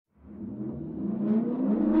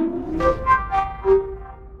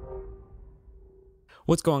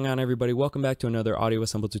What's going on, everybody? Welcome back to another Audio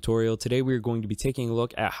Assemble tutorial. Today we are going to be taking a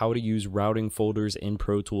look at how to use routing folders in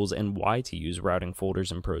Pro Tools and why to use routing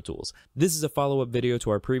folders in Pro Tools. This is a follow-up video to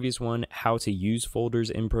our previous one, how to use folders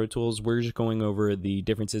in Pro Tools. We're just going over the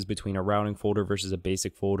differences between a routing folder versus a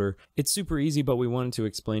basic folder. It's super easy, but we wanted to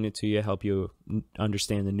explain it to you, help you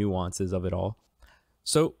understand the nuances of it all.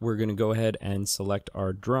 So we're going to go ahead and select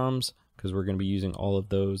our drums because we're going to be using all of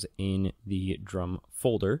those in the drum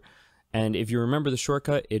folder. And if you remember the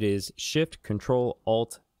shortcut, it is Shift Control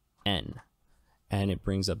Alt N, and it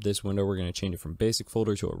brings up this window. We're going to change it from basic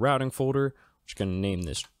folder to a routing folder. We're just going to name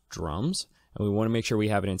this drums, and we want to make sure we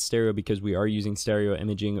have it in stereo because we are using stereo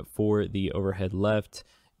imaging for the overhead left,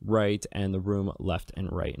 right, and the room left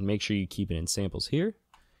and right. And make sure you keep it in samples here.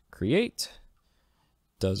 Create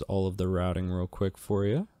does all of the routing real quick for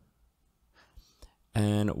you.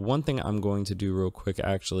 And one thing I'm going to do real quick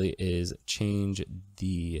actually is change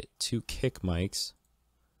the two kick mics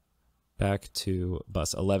back to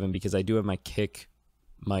bus 11 because I do have my kick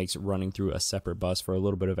mics running through a separate bus for a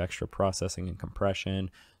little bit of extra processing and compression,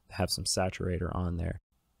 have some saturator on there.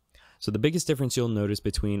 So the biggest difference you'll notice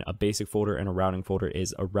between a basic folder and a routing folder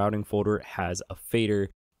is a routing folder has a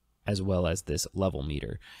fader as well as this level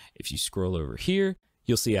meter. If you scroll over here,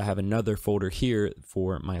 you'll see I have another folder here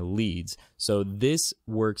for my leads. So this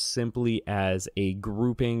works simply as a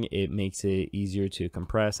grouping. It makes it easier to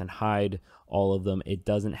compress and hide all of them. It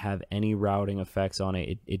doesn't have any routing effects on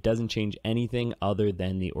it. It doesn't change anything other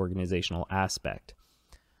than the organizational aspect.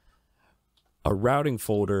 A routing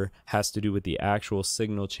folder has to do with the actual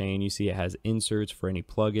signal chain. You see it has inserts for any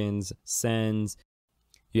plugins, sends.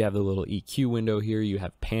 You have the little EQ window here. You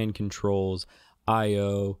have pan controls,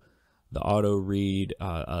 IO, the auto read,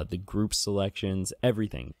 the group selections,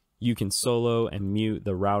 everything. You can solo and mute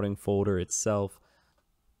the routing folder itself.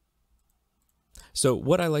 So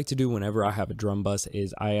what I like to do whenever I have a drum bus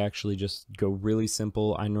is I actually just go really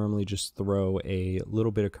simple. I normally just throw a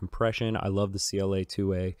little bit of compression. I love the CLA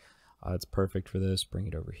 2A. It's perfect for this. Bring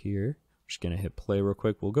it over here. I'm just gonna hit play real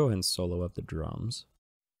quick. We'll go ahead and solo up the drums.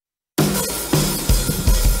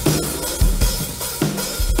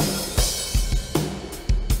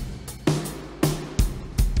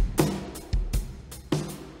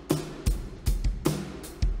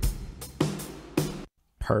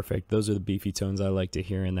 Perfect. Those are the beefy tones I like to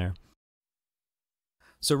hear in there.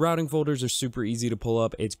 So routing folders are super easy to pull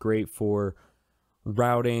up. It's great for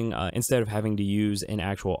routing. Instead of having to use an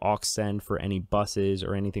actual aux send for any buses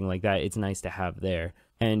or anything like that, it's nice to have there.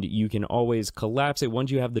 And you can always collapse it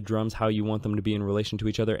once you have the drums how you want them to be in relation to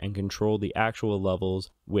each other and control the actual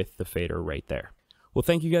levels with the fader right there. Well,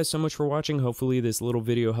 thank you guys so much for watching. Hopefully this little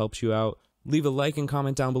video helps you out. Leave a like and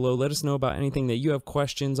comment down below. Let us know about anything that you have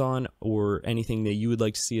questions on or anything that you would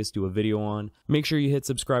like to see us do a video on. Make sure you hit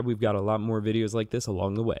subscribe. We've got a lot more videos like this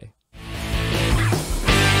along the way.